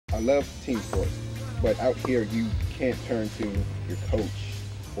love team sports, but out here you can't turn to your coach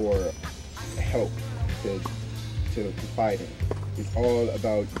or help to confide in. It's all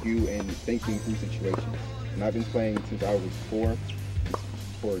about you and thinking through situations. And I've been playing since I was 4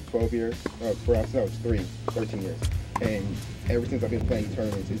 for 12 years, since I was 13 years. And ever since I've been playing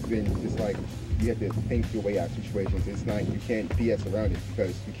tournaments, it's been just like you have to think your way out of situations. It's not, you can't BS around it,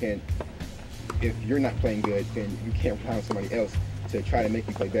 because you can't, if you're not playing good, then you can't rely on somebody else to try to make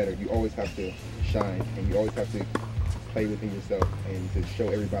you play better. You always have to shine, and you always have to play within yourself and to show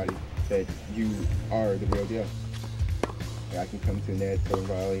everybody that you are the real deal. I can come to the net, throw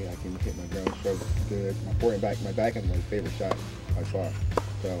volley, I can hit my ground strokes good. My forehand back, my backhand is my favorite shot by far.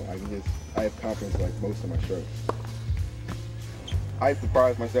 So I have confidence like most of my strokes. I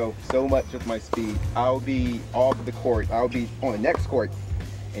surprise myself so much with my speed. I'll be off the court, I'll be on the next court,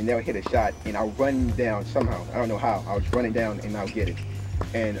 and they'll hit a shot, and I'll run down somehow. I don't know how. I'll just run it down and I'll get it.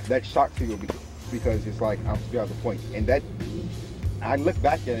 And that shocks people because it's like I'm still at the point. And that, I look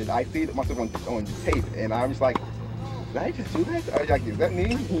back at it, I see myself on tape, and I'm just like, did I just do that? Like, is that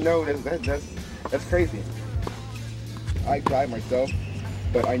me? No, that's crazy. I drive myself,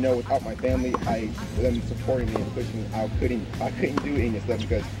 but I know without my family, them supporting me and pushing me, I couldn't do any of this stuff,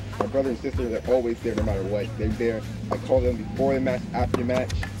 because my brother and sister, they're always there no matter what. They're there. I call them before the match, after the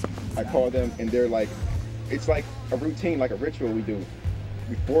match. I call them, and they're like, it's like a routine, like a ritual we do.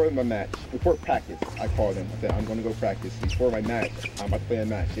 Before my match, before practice, I call them. I said, I'm going to go practice. Before my match, I'm about to play a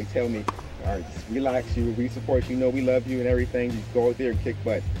match. They tell me, all right, just relax, we support you, we love you and everything. You go out there and kick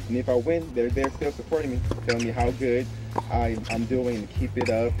butt. And if I win, they're still supporting me, telling me how good I'm doing and keep it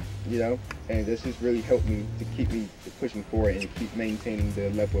up, and this just really helped me to keep me pushing forward and to keep maintaining the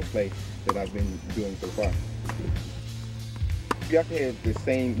level of play that I've been doing so far. You have to have the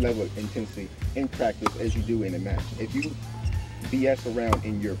same level of intensity in practice as you do in a match. If you BS around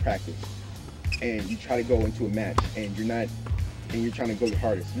in your practice and you try to go into a match and you're trying to go the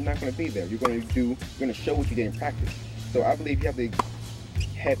hardest, you're not going to be there. You're going to show what you did in practice. So I believe you have to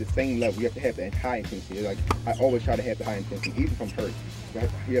have the same level. You have to have that high intensity. Like, I always try to have the high intensity, even if I'm hurt.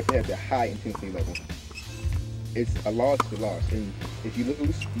 You have to have the high intensity level. It's a loss to loss, and if you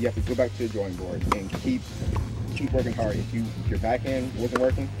lose, you have to go back to the drawing board and keep working hard. If your backhand wasn't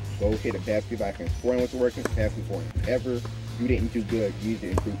working, go hit a basket backhand. Forehand wasn't working, basket forehand. If ever you didn't do good, you need to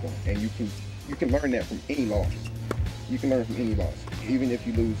improve on, and you can learn that from any loss. You can learn from any loss. Even if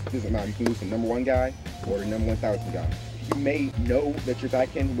you lose, it doesn't matter. You can lose the number 1 guy or the number 1,000 guy. You may know that your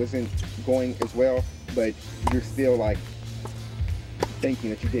backhand wasn't going as well, but you're still like thinking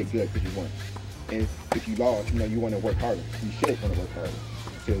that you did good because you won. And if you lost, you want to work harder. You should want to work harder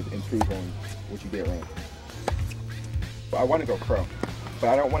to improve on what you did wrong. But I want to go pro, but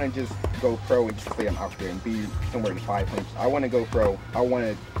I don't want to just go pro and just say I'm out there and be somewhere in the 500s. I want to go pro. I want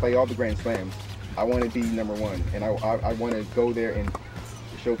to play all the Grand Slams. I want to be number 1, and I want to go there and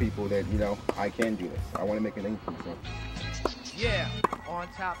show people that, I can do this. I want to make an name for myself. Yeah, on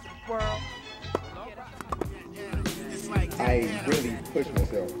top of the world. I really push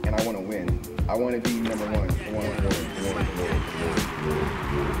myself, and I want to win. I want to be number 1. I want to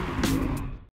win.